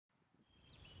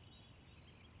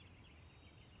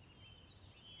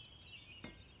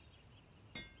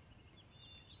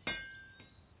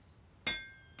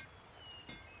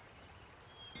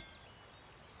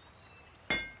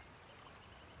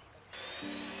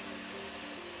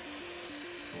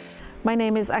My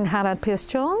name is Angharad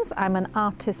Pierce-Jones. I'm an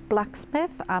artist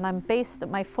blacksmith and I'm based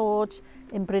at my forge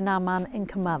in Brynaman in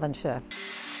Carmarthenshire.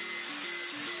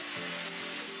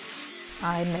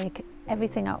 I make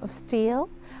everything out of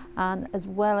steel, and as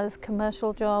well as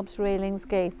commercial jobs, railings,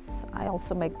 gates, I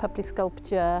also make public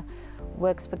sculpture,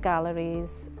 works for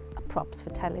galleries, props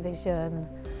for television.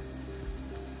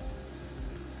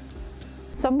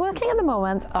 So I'm working at the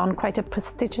moment on quite a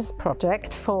prestigious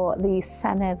project for the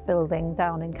Senedd building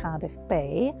down in Cardiff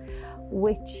Bay,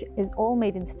 which is all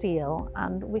made in steel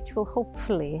and which will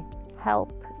hopefully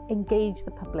help engage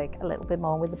the public a little bit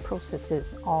more with the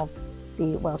processes of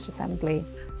the Welsh Assembly.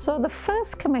 So the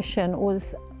first commission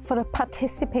was for a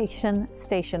participation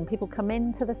station. People come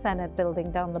into the Senedd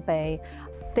building down the bay.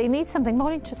 They need something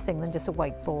more interesting than just a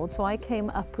whiteboard, so I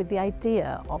came up with the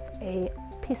idea of a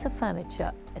piece of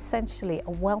furniture, essentially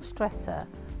a Welsh dresser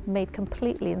made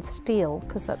completely in steel,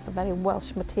 because that's a very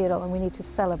Welsh material and we need to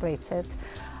celebrate it,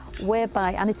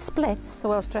 whereby, and it splits, the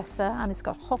Welsh dresser, and it's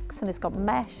got hooks and it's got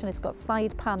mesh and it's got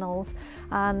side panels,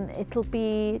 and it'll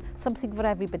be something for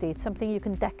everybody. It's something you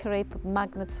can decorate, put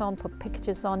magnets on, put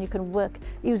pictures on, you can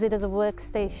use it as a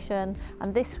workstation,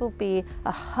 and this will be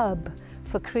a hub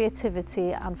for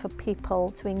creativity and for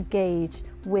people to engage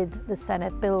with the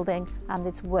Senedd building and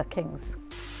its workings.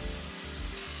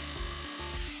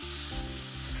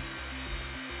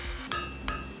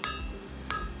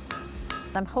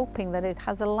 I'm hoping that it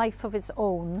has a life of its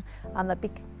own and that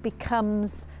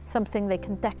becomes something they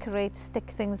can decorate, stick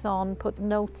things on, put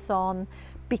notes on,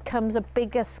 becomes a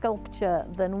bigger sculpture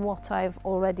than what I've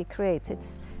already created.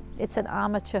 It's an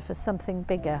armature for something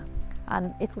bigger,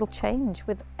 and it will change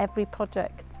with every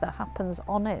project that happens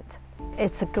on it.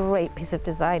 It's a great piece of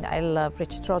design. I love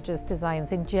Richard Rogers'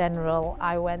 designs in general.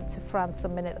 I went to France the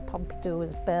minute the Pompidou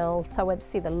was built. I went to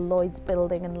see the Lloyd's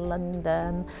building in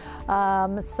London.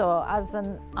 So as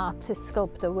an artist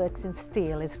sculptor works in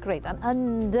steel is great. And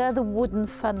under the wooden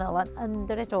funnel and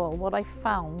under it all, what I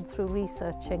found through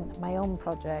researching my own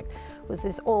project was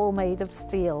this all made of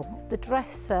steel. The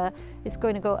dresser is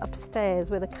going to go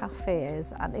upstairs where the cafe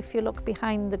is, and if you look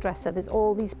behind the dresser, there's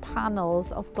all these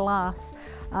panels of glass,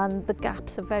 and the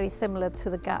gaps are very similar to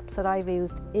the gaps that I've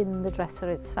used in the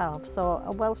dresser itself. So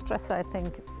a Welsh dresser, I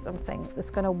think, it's something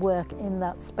that's going to work in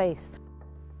that space.